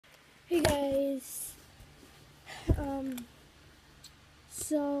Hey guys, um,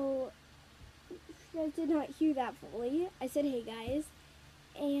 so if you guys did not hear that fully, I said hey guys,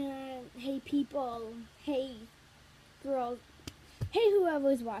 and hey people, hey girls, hey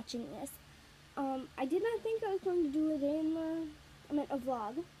whoever's watching this. I did not think I was going to do it in, a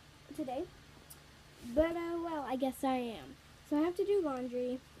vlog today, but well, I guess I am. So I have to do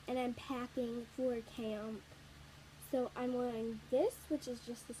laundry, and I'm packing for camp. So I'm wearing this, which is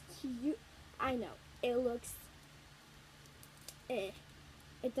just this cute, I know, it looks it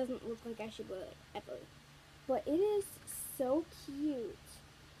doesn't look like I should wear it ever. But it is so cute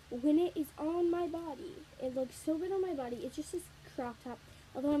when it is on my body. It looks so good on my body. It's just this crop top,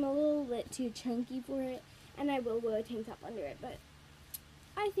 although I'm a little bit too chunky for it, and I will wear a tank top under it. But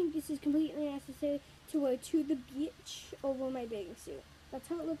I think this is completely necessary to wear to the beach over my bathing suit. That's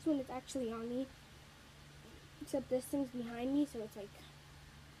how it looks when it's actually on me. Except this thing's behind me, so it's like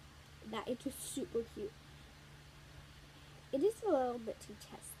that. It's just super cute. It is a little bit too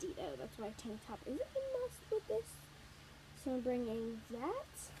testy though. That's why tank top isn't a must with this. So I'm bringing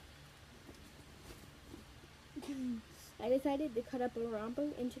that. I decided to cut up a romper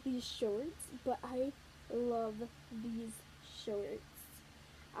into these shorts, but I love these shorts.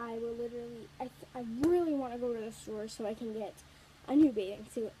 I will literally, I really want to go to the store so I can get a new bathing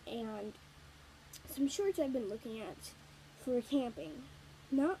suit and some shorts I've been looking at for camping.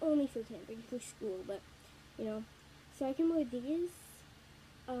 Not only for camping, for school, but, you know. So I can wear these.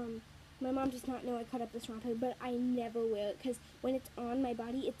 My mom does not know I cut up this romper, but I never wear it because when it's on my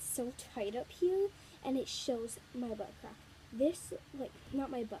body, it's so tight up here, and it shows my butt crack. This, like, not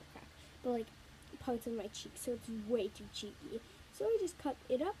my butt crack, but, like, parts of my cheek, so it's way too cheeky. So I just cut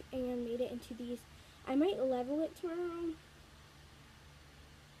it up and made it into these. I might level it tomorrow,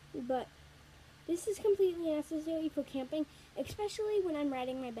 but this is completely necessary for camping, especially when I'm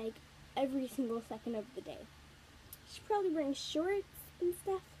riding my bike every single second of the day. Should probably bring shorts and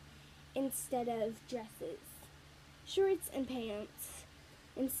stuff instead of dresses. Shorts and pants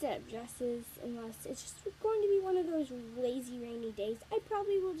instead of dresses, unless it's just going to be one of those lazy rainy days. I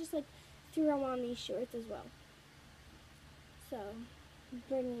probably will just like throw on these shorts as well. So, I'm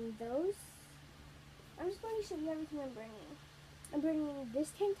bringing those. I'm just going to show you everything I'm bringing. I'm bringing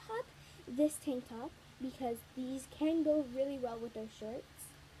this tank top, because these can go really well with those shorts.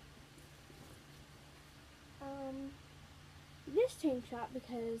 This tank top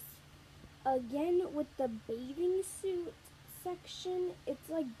because, again, with the bathing suit section, it's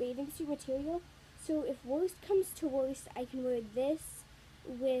like bathing suit material. So if worst comes to worst, I can wear this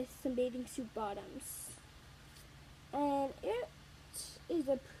with some bathing suit bottoms. And it is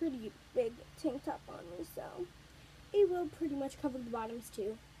a pretty big tank top on me, so it will pretty much cover the bottoms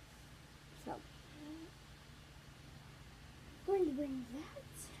too. So, I'm going to bring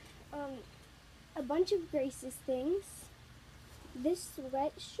that. A bunch of Grace's things. This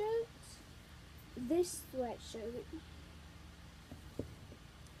sweatshirt,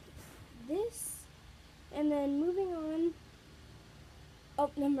 this, and then moving on,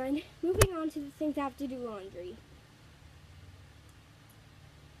 oh, never mind, moving on to the things I have to do laundry.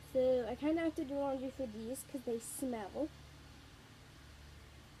 So, I kind of have to do laundry for these because they smell.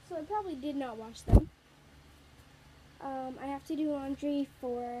 So, I probably did not wash them. I have to do laundry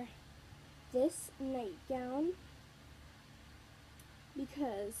for this nightgown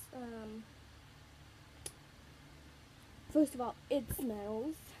because, first of all, it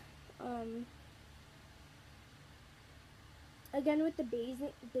smells. Again, with the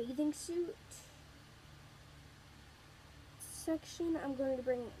bathing suit section, I'm going to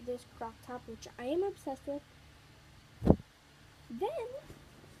bring this crop top, which I am obsessed with. Then,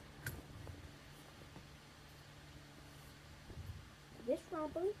 this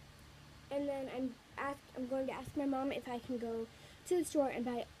romper, and then I'm going to ask my mom if I can go to the store and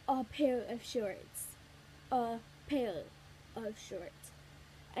buy a pair of shorts.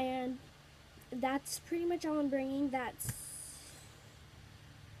 And that's pretty much all I'm bringing. That's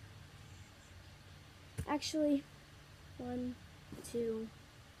actually 1, 2,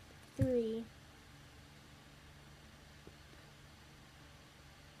 3.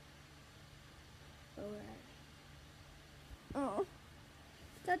 Oh,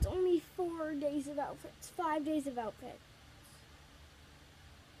 that's only 4 days of outfits. 5 days of outfits.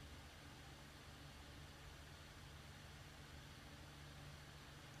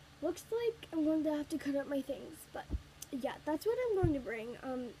 Looks like I'm going to have to cut up my things, but yeah, that's what I'm going to bring.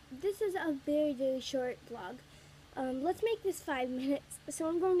 This is a very, very short vlog. Let's make this 5 minutes. So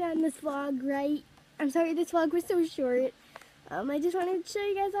I'm going to end this vlog right. I'm sorry this vlog was so short. I just wanted to show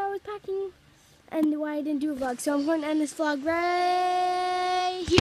you guys how I was packing and why I didn't do a vlog. So I'm going to end this vlog right